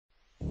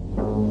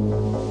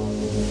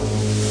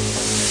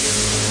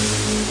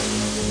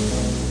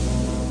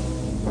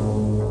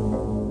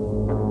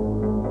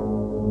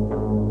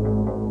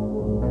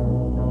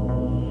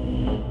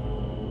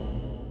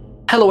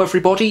Hello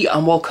everybody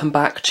and welcome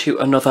back to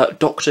another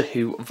Doctor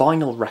Who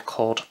vinyl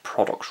record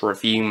product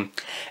review.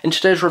 In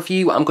today's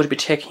review I'm going to be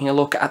taking a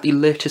look at the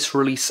latest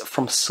release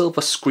from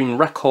Silver Screen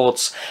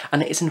Records,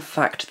 and it is in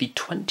fact the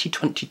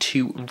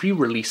 2022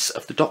 re-release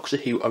of the Doctor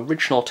Who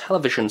original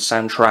television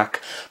soundtrack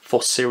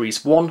for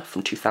Series 1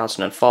 from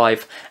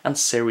 2005 and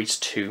Series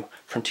 2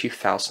 from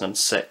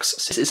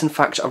 2006. This is in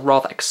fact a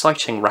rather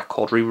exciting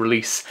record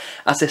re-release,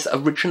 as this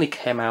originally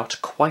came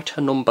out quite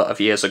a number of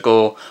years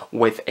ago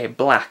with a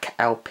black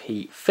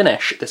LP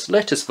finish. This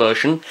latest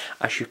version,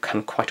 as you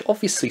can quite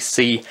obviously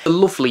see, a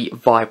lovely,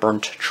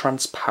 vibrant,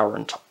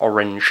 transparent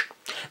orange.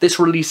 This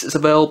release is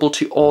available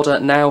to order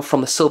now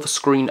from the Silver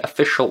Screen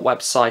official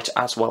website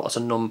as well as a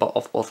number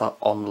of other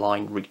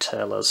online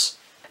retailers.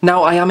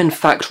 Now, I am in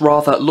fact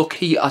rather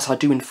lucky, as I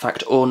do in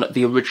fact own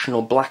the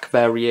original black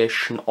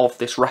variation of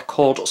this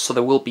record, so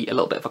there will be a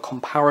little bit of a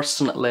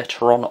comparison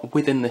later on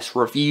within this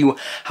review.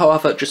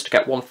 However, just to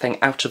get one thing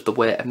out of the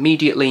way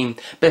immediately,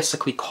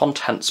 basically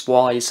contents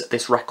wise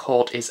this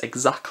record is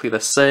exactly the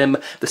same.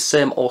 The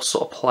same also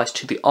applies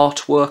to the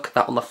artwork,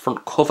 that on the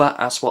front cover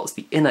as well as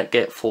the inner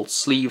gatefold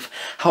sleeve.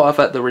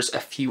 However, there is a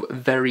few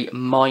very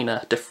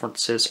minor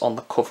differences on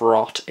the cover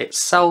art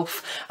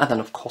itself, and then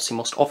of course the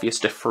most obvious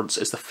difference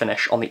is the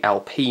finish on the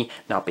LP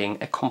now being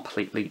a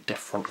completely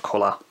different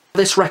colour.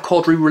 This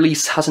record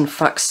re-release has in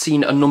fact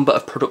seen a number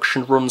of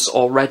production runs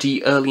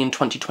already. Early in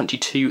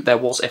 2022 there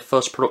was a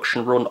first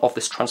production run of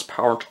this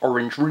transparent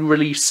orange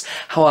re-release.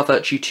 However,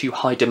 due to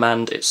high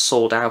demand it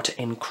sold out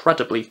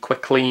incredibly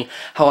quickly.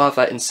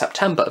 However, in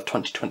September of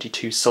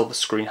 2022 Silver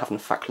Screen have in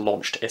fact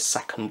launched a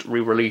second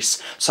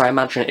re-release, so I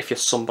imagine if you're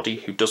somebody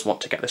who does want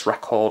to get this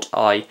record,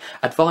 I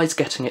advise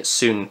getting it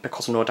soon,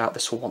 because no doubt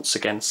this will once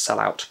again sell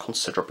out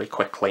considerably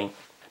quickly.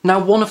 Now,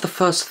 one of the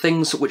first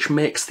things which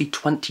makes the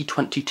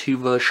 2022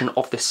 version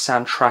of this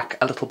soundtrack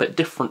a little bit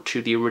different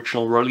to the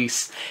original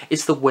release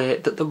is the way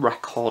that the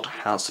record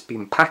has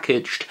been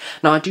packaged.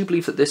 Now, I do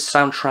believe that this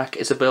soundtrack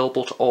is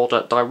available to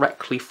order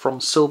directly from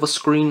Silver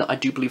Screen. I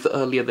do believe that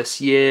earlier this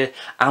year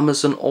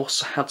Amazon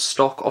also had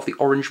stock of the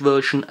orange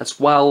version as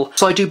well.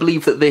 So I do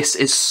believe that this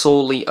is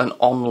solely an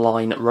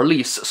online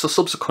release. So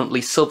subsequently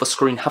Silver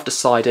Screen have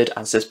decided,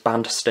 as this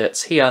band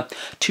states here,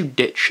 to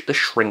ditch the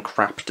shrink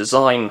wrap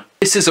design.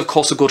 This is of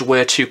course a good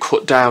way to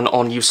cut down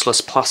on useless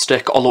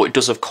plastic, although it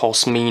does of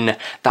course mean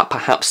that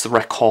perhaps the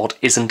record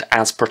isn't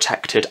as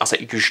protected as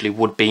it usually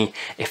would be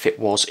if it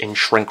was in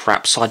shrink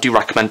wrap. So I do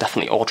recommend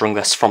definitely ordering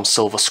this from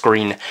Silver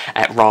Screen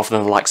rather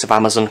than the likes of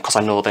Amazon, because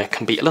I know they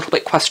can be a little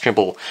bit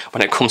questionable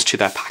when it comes to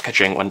their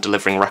packaging when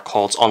delivering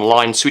records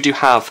online. So we do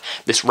have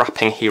this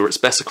wrapping here. It's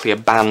basically a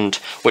band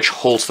which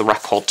holds the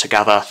record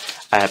together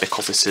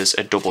because this is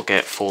a double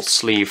gatefold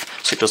sleeve,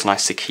 so it does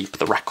nicely keep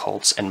the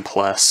records in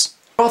place.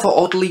 Rather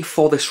oddly,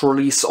 for this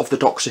release of the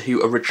Doctor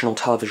Who original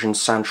television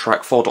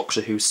soundtrack for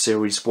Doctor Who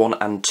Series 1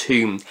 and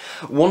 2,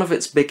 one of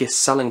its biggest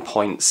selling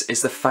points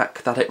is the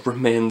fact that it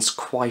remains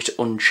quite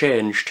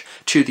unchanged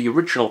to the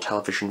original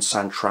television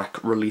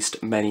soundtrack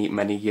released many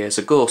years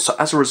ago. So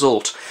as a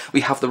result,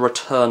 we have the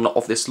return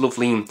of this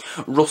lovely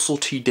Russell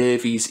T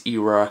Davies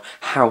era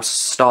house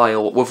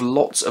style, with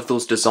lots of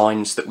those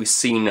designs that we've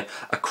seen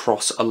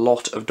across a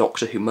lot of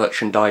Doctor Who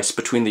merchandise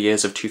between the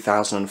years of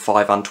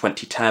 2005 and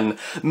 2010,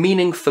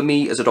 meaning for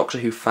me as a Doctor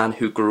Who fan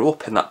who grew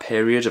up in that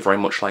period, very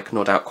much like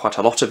no doubt quite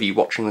a lot of you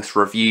watching this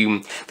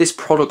review, this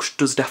product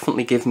does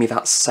definitely give me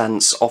that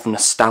sense of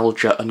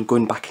nostalgia and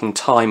going back in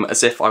time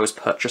as if I was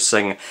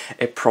purchasing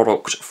a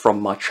product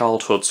from my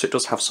childhood, so it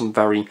does have some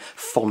very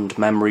fond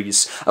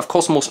memories. Of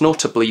course, most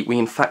notably, we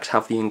in fact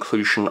have the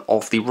inclusion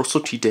of the Russell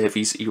T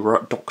Davies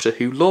era Doctor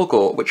Who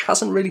logo, which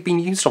hasn't really been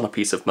used on a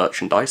piece of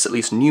merchandise, at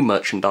least new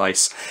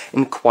merchandise,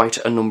 in quite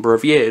a number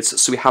of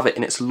years. So we have it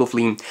in its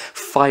lovely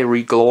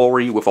fiery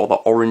glory with all the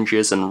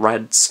oranges and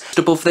reds. Just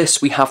above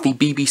this we have the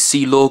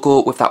BBC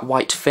logo with that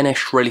white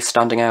finish really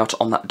standing out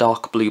on that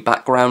dark blue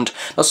background.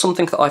 Now,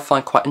 something that I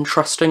find quite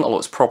interesting, although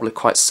it's probably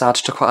quite sad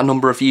to quite a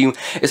number of you,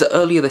 is that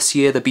earlier this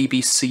year the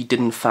BBC did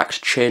in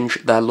fact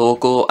change their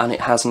logo, and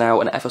it has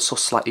now an ever so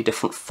slightly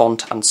different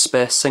font and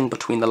spacing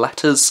between the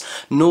letters.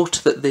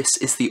 Note that this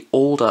is the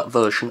older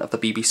version of the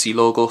BBC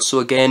logo, so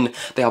again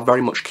they are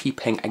very much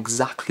keeping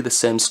exactly the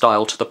same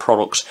style to the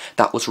product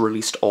that was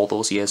released all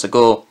those years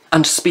ago.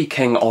 And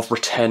speaking of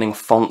retaining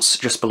fonts,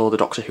 just below the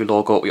Doctor Who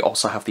logo we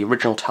also have the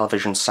original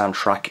television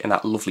soundtrack in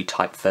that lovely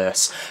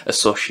typeface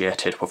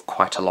associated with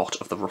quite a lot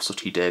of the Russell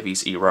T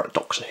Davies era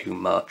Doctor Who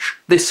merch.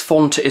 This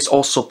font is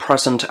also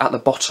present at the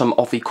bottom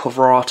of the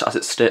cover art, as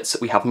it states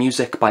that we have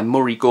music by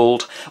Murray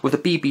Gold, with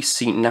the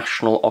BBC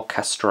National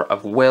Orchestra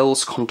of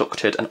Wales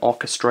conducted and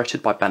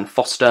orchestrated by Ben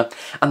Foster,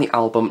 and the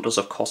album does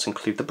of course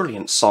include the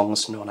brilliant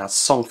songs known as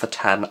Song for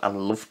Ten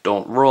and Love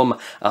Don't Roam,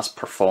 as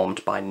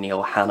performed by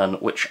Neil Hannon,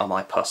 which are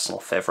my personal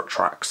favourite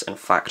tracks in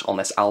fact on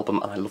this album,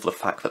 and I love the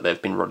fact that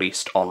they've been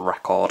released on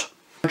record.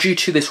 Due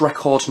to this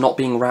record not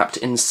being wrapped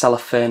in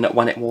cellophane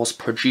when it was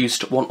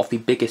produced, one of the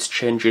biggest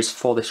changes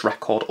for this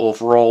record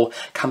overall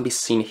can be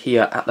seen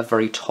here at the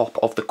very top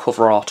of the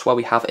cover art, where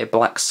we have a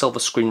black silver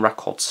screen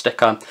record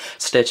sticker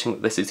stating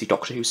that this is the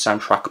Doctor Who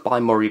soundtrack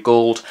by Murray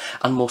Gold,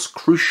 and most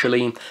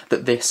crucially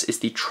that this is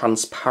the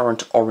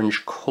transparent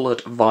orange coloured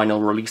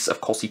vinyl release,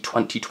 of course the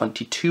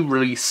 2022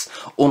 release,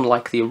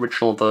 unlike the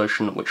original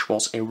version which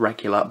was a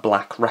regular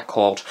black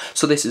record.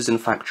 So this is in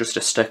fact just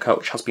a sticker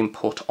which has been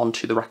put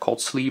onto the record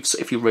sleeve, so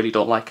if you really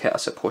don't like it, I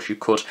suppose you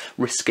could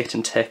risk it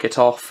and take it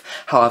off.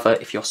 However,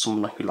 if you're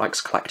someone who likes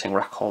collecting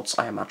records,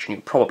 I imagine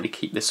you'd probably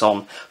keep this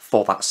on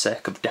for that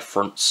sake of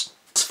difference.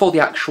 As for the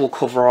actual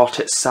cover art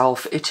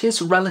itself, it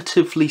is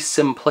relatively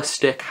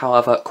simplistic,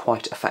 however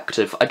quite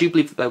effective. I do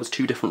believe that there was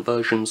two different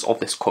versions of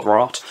this cover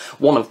art,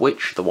 one of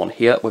which, the one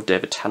here, with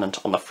David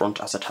Tennant on the front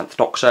as the 10th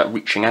Doctor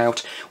reaching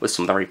out, with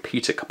some very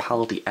Peter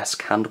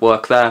Capaldi-esque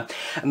handwork there.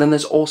 And then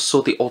there's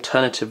also the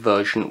alternative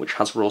version which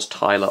has Rose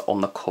Tyler on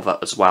the cover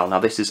as well.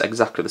 Now this is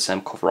exactly the same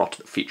cover art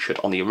that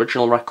featured on the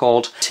original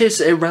record. It is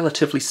a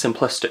relatively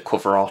simplistic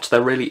cover art,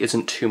 there really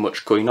isn't too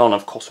much going on,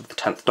 of course with the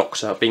 10th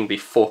Doctor being the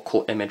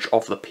focal image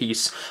of the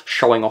piece,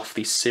 showing off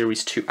the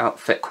Series 2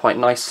 outfit quite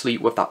nicely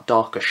with that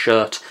darker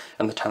shirt,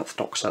 and the 10th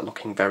Doctor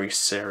looking very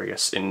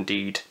serious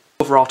indeed.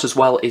 Cover art as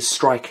well is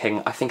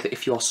striking. I think that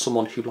if you are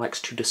someone who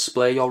likes to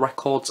display your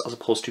records as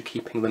opposed to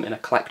keeping them in a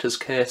collector's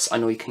case, I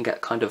know you can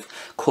get kind of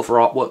cover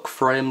artwork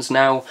frames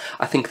now.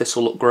 I think this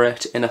will look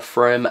great in a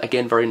frame,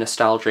 again very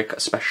nostalgic,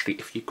 especially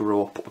if you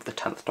grew up with the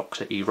 10th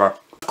Doctor era.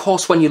 Of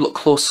course, when you look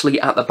closely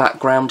at the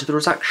background, there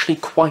is actually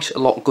quite a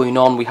lot going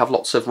on. We have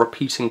lots of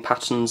repeating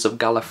patterns of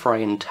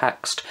Gallifreyan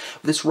text,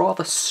 with this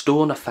rather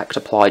stone effect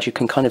applied. You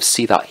can kind of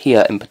see that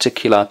here in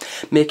particular,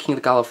 making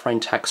the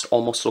Gallifreyan text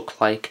almost look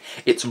like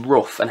it's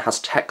rough and has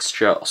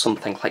texture or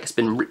something, like it's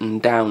been written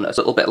down, as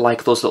a little bit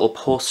like those little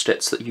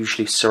post-its that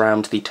usually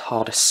surround the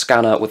TARDIS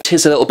scanner. It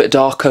is a little bit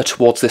darker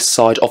towards this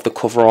side of the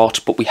cover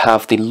art, but we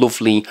have the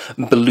lovely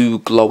blue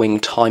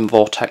glowing time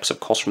vortex, of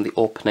course, from the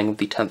opening of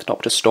the 10th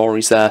Doctor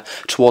stories there,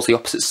 towards the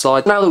opposite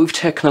side. Now that we've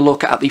taken a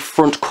look at the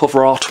front cover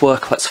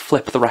artwork, let's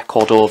flip the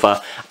record over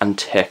and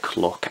take a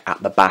look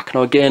at the back.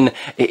 Now again,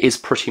 it is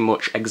pretty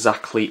much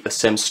exactly the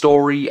same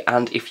story,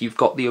 and if you've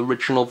got the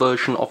original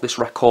version of this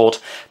record,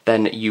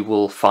 then you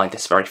will find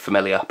this very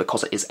familiar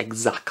because it is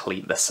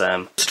exactly the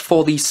same. Just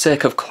for the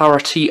sake of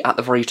clarity, at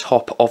the very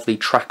top of the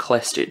track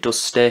list, it does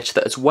state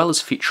that as well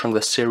as featuring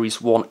the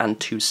Series 1 and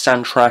 2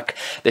 soundtrack,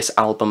 this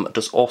album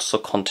does also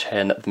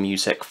contain the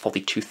music for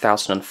the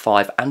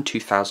 2005 and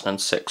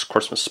 2006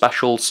 Christmas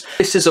specials.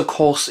 This is of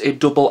course a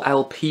double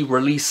LP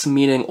release,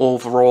 meaning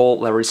overall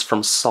there is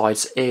from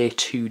sides A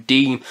to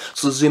D.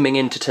 So zooming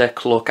in to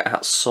take a look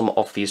at some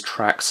of these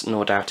tracks,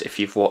 no doubt if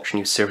you've watched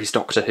new series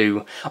Doctor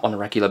Who on a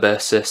regular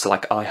basis,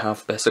 like I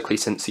have basically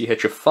since the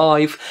age of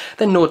 5,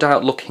 then no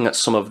doubt looking at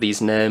some of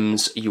these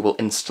names you will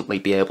instantly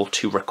be able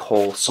to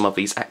recall some of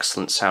these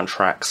excellent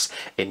soundtracks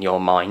in your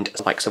mind.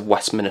 The likes of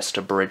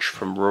Westminster Bridge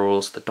from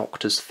Rose, the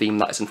Doctor's theme,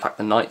 that is in fact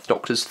the 9th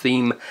Doctor's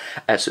theme,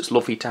 so it's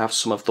lovely to have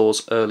some of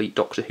those early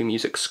Doctor Who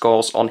music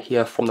scores on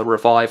here from the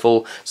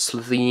revival.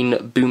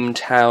 Slitheen,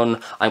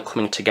 Boomtown, I'm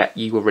Coming to Get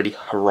You, a really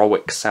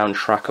heroic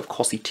soundtrack, of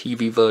course the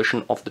TV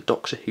version of the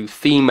Doctor Who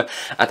theme,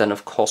 and then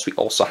of course we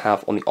also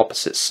have on the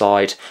opposite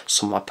side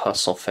some of my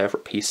personal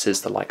favourite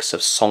pieces, the likes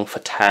of Song for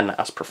 10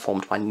 as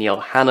performed by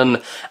Neil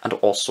Hannon, and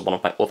also one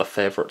of my other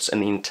favourites in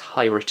the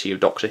entirety of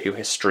Doctor Who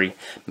history,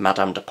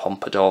 Madame de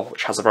Pompadour,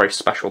 which has a very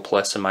special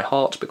place in my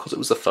heart because it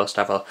was the first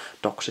ever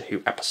Doctor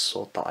Who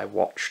episode that I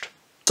watched.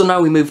 So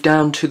now we move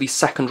down to the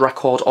second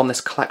record on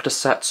this collector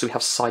set, so we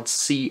have side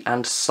C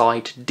and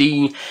side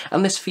D,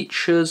 and this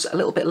features a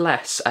little bit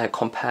less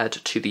compared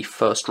to the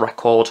first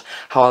record.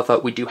 However,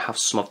 we do have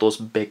some of those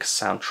big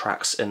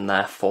soundtracks in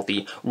there for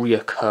the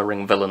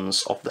reoccurring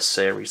villains of the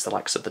series, the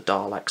likes of the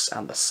Daleks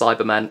and the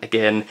Cybermen.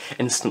 Again,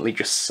 instantly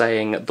just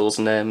saying those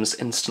names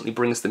instantly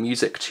brings the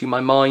music to my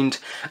mind.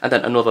 And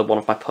then another one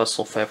of my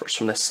personal favourites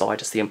from this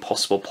side is The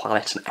Impossible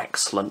Planet, an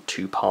excellent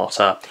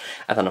two-parter.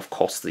 And then of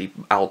course the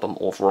album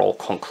overall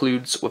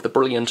concludes with the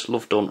brilliant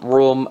Love Don't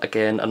Roam,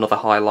 again another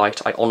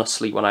highlight. I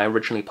honestly, when I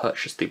originally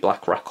purchased the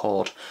black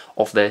record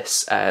of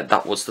this,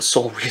 that was the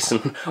sole reason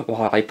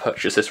why I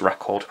purchased this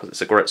record, because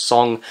it's a great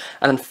song.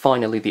 And then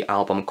finally the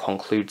album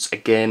concludes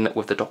again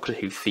with the Doctor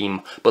Who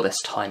theme, but this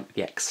time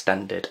the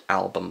extended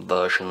album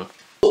version.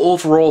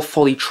 Overall,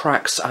 for the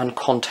tracks and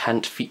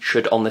content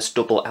featured on this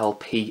double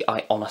LP,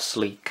 I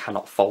honestly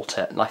cannot fault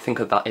it, and I think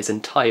that is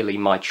entirely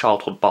my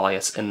childhood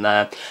bias in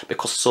there,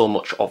 because so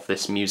much of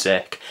this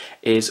music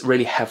is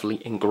really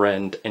heavily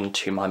ingrained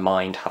into my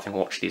mind, having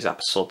watched these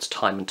episodes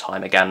time and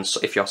time again.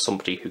 So if you're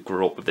somebody who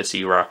grew up with this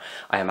era,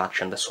 I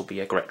imagine this will be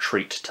a great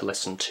treat to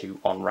listen to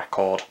on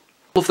record.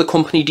 All of the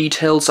company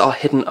details are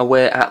hidden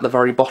away at the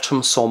very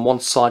bottom, so on one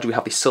side we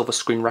have the Silver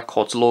Screen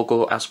Records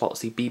logo as well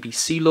as the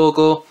BBC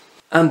logo,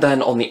 and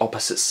then on the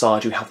opposite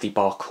side we have the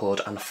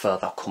barcode and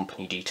further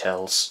company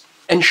details.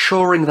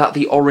 Ensuring that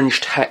the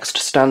orange text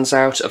stands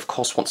out, of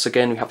course, once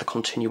again we have the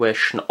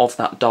continuation of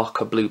that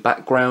darker blue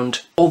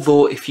background,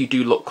 although if you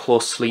do look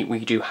closely we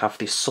do have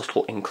the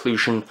subtle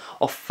inclusion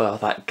of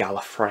further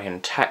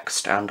Gallifreyan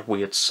text and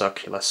weird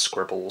circular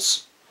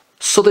scribbles.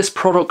 So this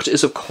product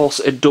is of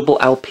course a double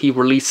LP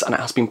release, and it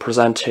has been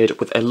presented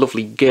with a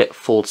lovely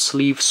gatefold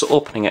sleeve. So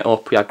opening it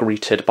up we are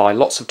greeted by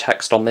lots of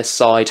text on this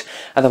side,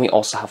 and then we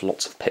also have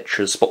lots of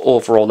pictures, but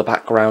overall the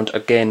background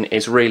again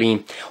is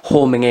really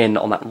homing in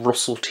on that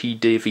Russell T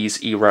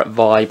Davies era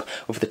vibe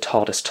with the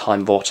TARDIS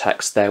time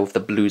vortex there with the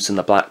blues and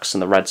the blacks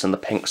and the reds and the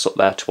pinks up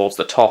there towards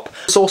the top.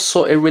 There's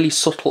also a really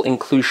subtle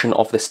inclusion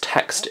of this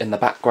text in the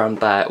background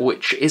there,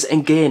 which is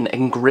again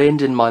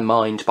ingrained in my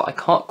mind, but I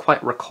can't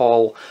quite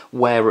recall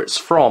where it's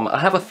from. I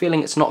have a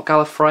feeling it's not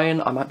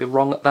Gallifreyan. I might be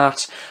wrong at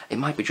that. It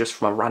might be just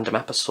from a random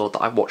episode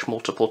that I've watched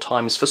multiple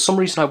times. For some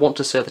reason I want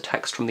to say the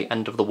text from the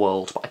End of the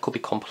World, but I could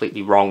be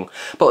completely wrong.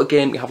 But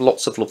again, we have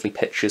lots of lovely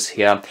pictures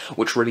here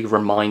which really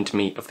remind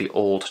me of the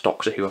old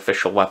Doctor Who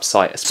official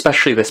website,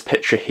 especially this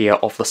picture here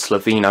of the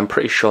Slovene. I'm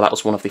pretty sure that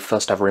was one of the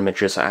first ever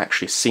images I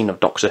actually seen of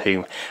Doctor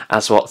Who,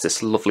 as well as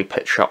this lovely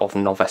picture of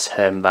Noves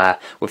Home there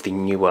with the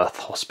New Earth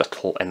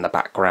Hospital in the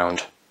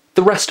background.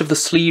 The rest of the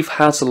sleeve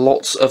has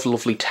lots of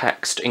lovely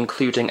text,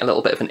 including a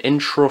little bit of an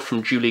intro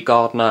from Julie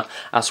Gardner,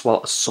 as well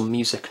as some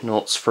music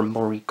notes from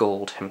Murray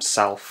Gold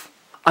himself.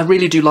 I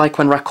really do like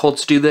when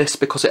records do this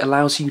because it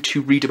allows you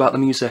to read about the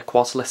music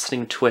whilst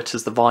listening to it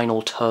as the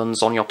vinyl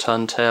turns on your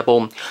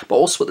turntable, but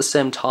also at the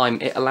same time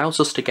it allows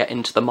us to get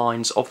into the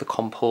minds of the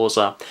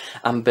composer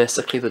and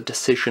basically the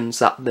decisions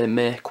that they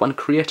make when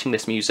creating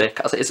this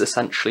music, as it is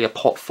essentially a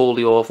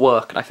portfolio of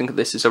work, and I think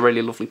this is a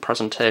really lovely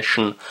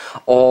presentation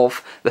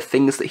of the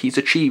things that he's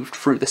achieved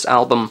through this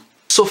album.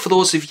 So for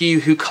those of you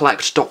who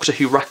collect Doctor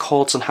Who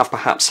records and have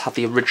perhaps had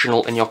the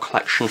original in your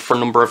collection for a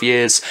number of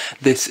years,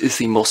 this is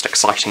the most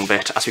exciting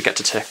bit as we get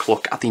to take a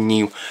look at the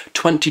new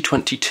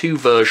 2022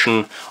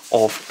 version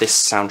of this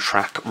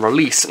soundtrack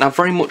release. Now,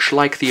 very much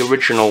like the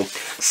original,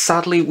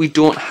 sadly we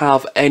don't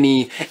have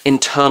any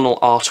internal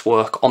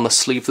artwork on the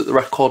sleeve that the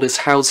record is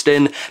housed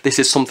in. This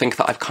is something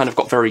that I've kind of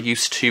got very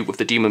used to with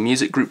the Demon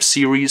Music Group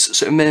series,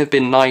 so it may have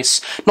been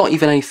nice, not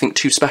even anything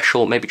too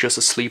special, maybe just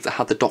a sleeve that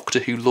had the Doctor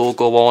Who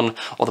logo on,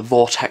 or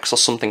the vortex or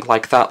something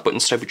like that, but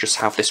instead we just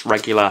have this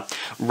regular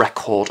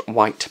record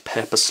white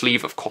paper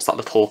sleeve. Of course, that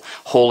little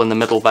hole in the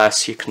middle there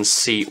so you can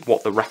see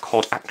what the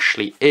record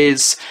actually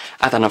is,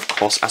 and then of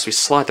course as we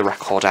slide the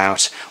record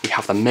out we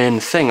have the main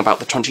thing about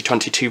the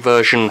 2022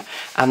 version,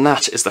 and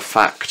that is the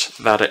fact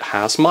that it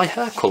has my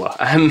hair colour.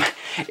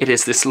 It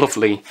is this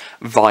lovely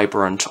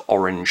vibrant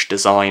orange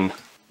design.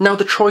 Now,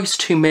 the choice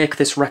to make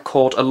this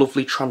record a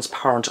lovely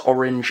transparent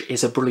orange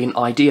is a brilliant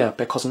idea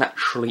because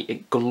naturally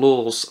it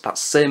glows that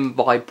same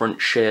vibrant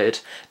shade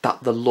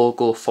that the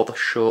logo for the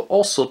show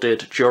also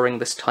did during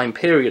this time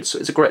period, so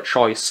it's a great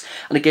choice,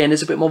 and again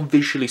is a bit more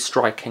visually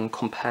striking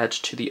compared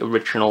to the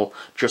original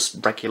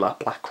just regular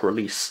black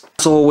release.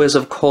 As always,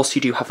 of course,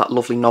 you do have that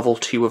lovely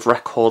novelty with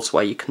records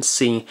where you can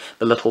see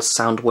the little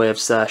sound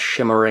waves there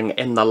shimmering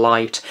in the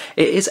light.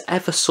 It is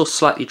ever so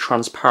slightly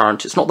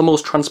transparent. It's not the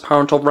most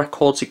transparent of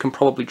records. You can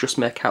probably just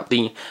make out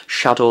the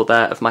shadow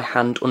there of my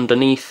hand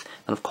underneath,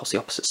 and of course the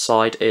opposite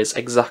side is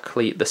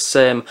exactly the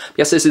same.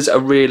 Yes, this is a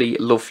really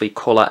lovely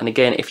colour, and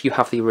again, if you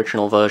have the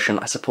original version,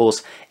 I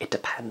suppose it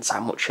depends how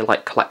much you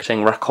like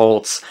collecting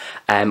records,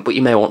 but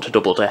you may want to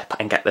double dip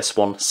and get this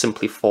one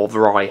simply for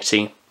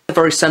variety. The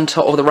very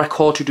centre of the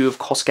record you do of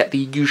course get the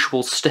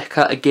usual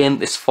sticker. Again,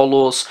 this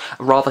follows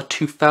a rather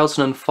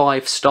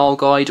 2005 style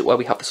guide where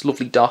we have this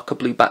lovely darker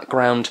blue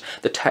background,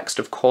 the text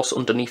of course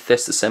underneath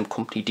this, the same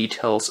company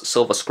details,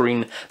 silver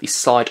screen, the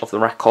side of the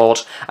record,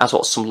 as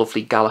well as some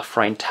lovely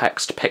Gallifreyan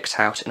text picked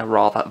out in a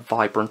rather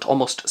vibrant,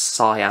 almost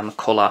cyan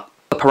colour.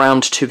 Up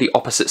around to the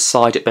opposite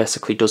side, it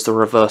basically does the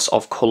reverse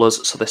of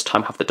colours, so this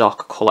time have the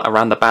darker colour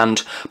around the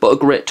band, but a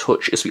great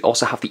touch is we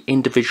also have the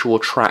individual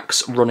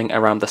tracks running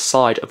around the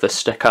side of the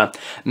sticker,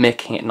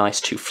 making it nice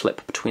to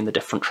flip between the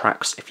different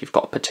tracks if you've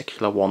got a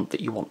particular one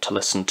that you want to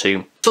listen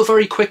to. So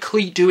very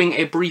quickly, doing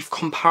a brief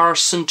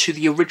comparison to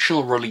the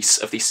original release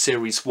of the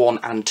Series 1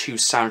 and 2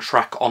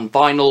 soundtrack on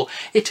vinyl,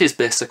 it is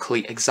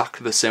basically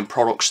exactly the same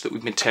products that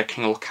we've been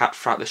taking a look at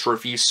throughout this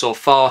review so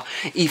far,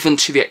 even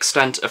to the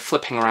extent of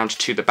flipping around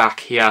to the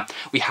back here.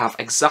 We have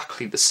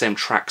exactly the same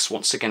tracks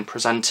once again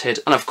presented,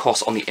 and of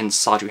course on the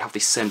inside we have the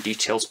same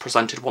details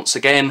presented once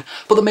again,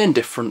 but the main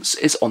difference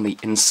is on the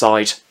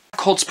inside.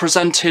 Records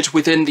presented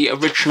within the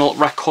original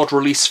record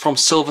release from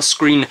Silver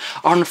Screen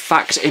are in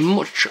fact a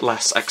much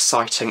less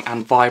exciting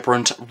and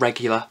vibrant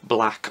regular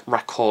black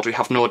record. We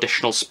have no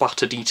additional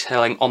splatter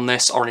detailing on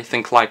this or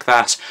anything like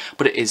that,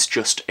 but it is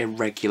just a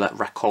regular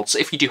record. So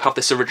if you do have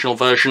this original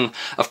version,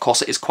 of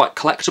course it is quite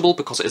collectible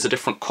because it is a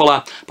different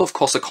colour, but of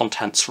course the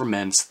contents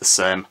remains the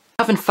same.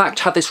 I've in fact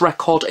had this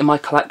record in my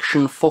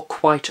collection for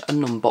quite a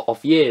number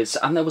of years,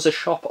 and there was a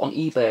shop on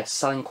eBay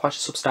selling quite a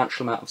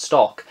substantial amount of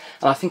stock,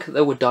 and I think that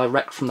they were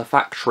direct from the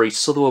factory,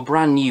 so they were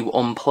brand new,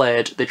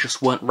 unplayed, they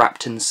just weren't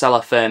wrapped in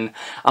cellophane,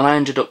 and I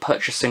ended up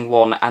purchasing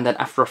one, and then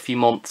after a few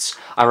months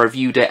I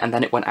reviewed it and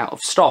then it went out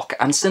of stock,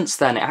 and since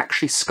then it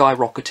actually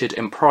skyrocketed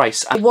in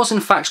price. And it was in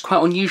fact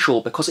quite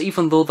unusual, because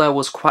even though there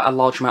was quite a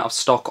large amount of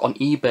stock on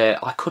eBay,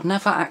 I could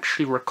never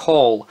actually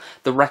recall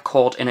the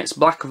record in its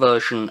black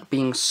version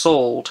being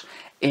sold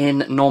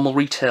in normal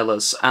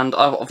retailers. And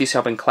obviously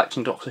I've been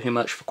collecting Doctor Who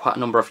merch for quite a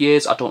number of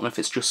years. I don't know if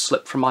it's just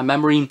slipped from my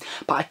memory,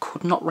 but I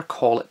could not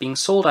recall it being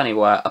sold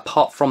anywhere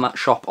apart from that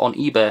shop on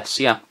eBay.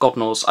 So yeah, God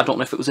knows. I don't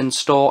know if it was in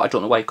store, I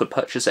don't know where you could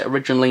purchase it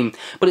originally,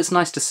 but it's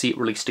nice to see it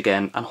released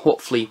again, and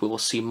hopefully we will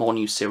see more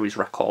new series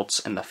records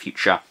in the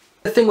future.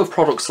 The thing with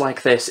products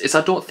like this is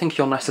I don't think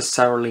you're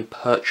necessarily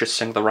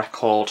purchasing the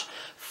record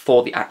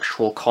for the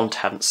actual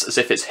contents, as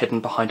if it's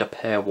hidden behind a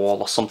paywall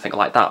or something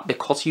like that,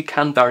 because you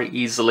can very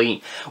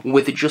easily,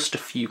 with just a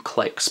few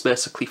clicks,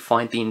 basically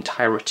find the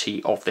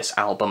entirety of this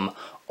album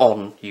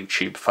on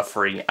YouTube for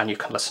free, and you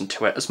can listen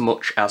to it as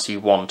much as you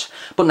want.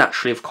 But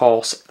naturally, of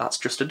course, that's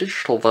just a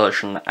digital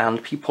version,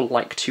 and people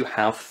like to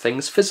have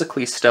things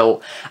physically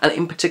still, and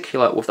in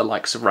particular with the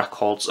likes of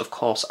records, of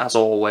course, as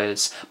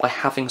always, by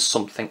having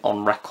something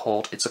on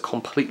record, it's a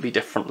completely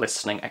different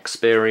listening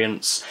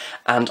experience.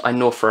 And I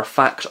know for a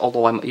fact,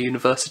 although I'm at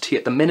university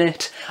at the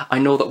minute, I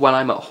know that when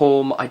I'm at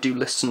home I do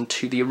listen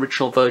to the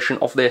original version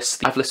of this.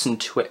 I've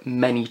listened to it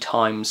many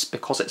times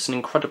because it's an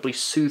incredibly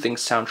soothing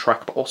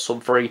soundtrack, but also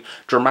very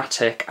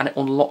dramatic, and it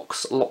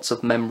unlocks lots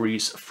of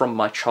memories from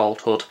my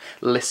childhood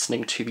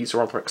listening to these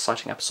rather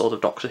exciting episodes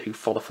of Doctor Who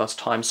for the first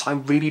time. So I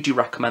really do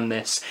recommend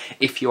this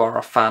if you are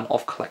a fan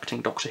of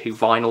collecting Doctor Who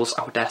vinyls.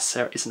 I would dare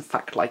say it is in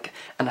fact like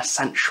an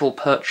essential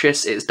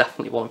purchase. It is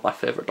definitely one of my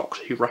favourite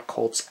Doctor Who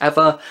records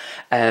ever,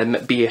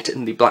 be it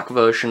in the black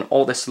version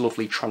or this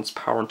lovely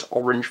transparent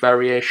orange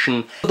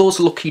variation. For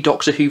those lucky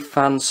Doctor Who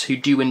fans who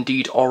do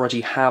indeed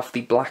already have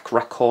the black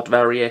record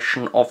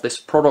variation of this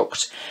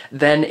product,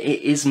 then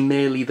it is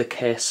merely the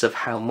case of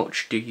how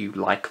much do you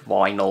like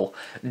vinyl.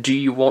 Do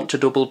you want to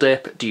double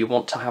dip? Do you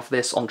want to have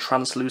this on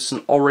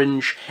translucent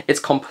orange? It's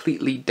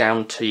completely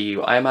down to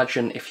you. I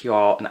imagine if you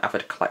are an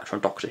avid collector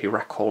of Doctor Who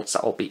records,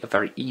 that will be a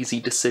very easy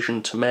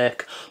decision to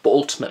make, but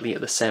ultimately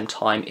at the same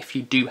time, if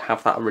you do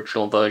have that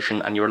original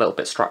version and you're a little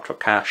bit strapped for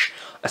cash,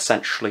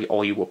 essentially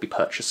all you will be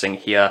purchasing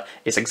here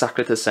is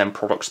exactly the same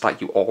products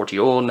that you already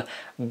own,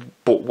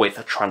 but with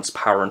a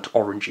transparent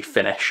orangey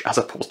finish as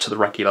opposed to the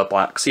regular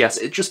black. So yes,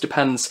 it just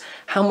depends.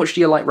 How much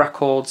do you like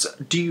records?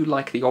 Do you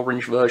like the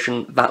orange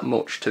version that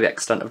much to the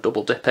extent of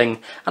double dipping?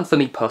 And for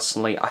me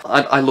personally,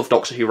 I love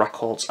Doctor Who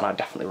records and I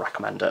definitely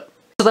recommend it.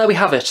 So there we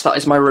have it, that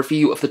is my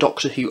review of the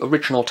Doctor Who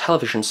original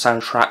television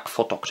soundtrack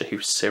for Doctor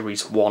Who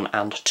Series 1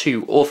 and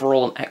 2.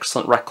 Overall an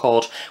excellent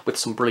record with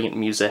some brilliant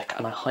music,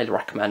 and I highly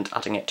recommend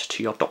adding it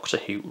to your Doctor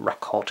Who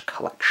record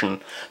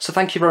collection. So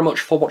thank you very much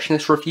for watching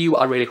this review.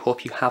 I really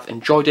hope you have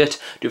enjoyed it.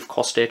 Do of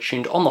course stay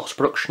tuned on The Host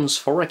Productions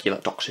for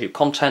regular Doctor Who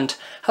content.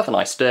 Have a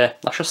nice day.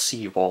 I shall see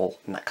you all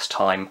next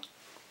time.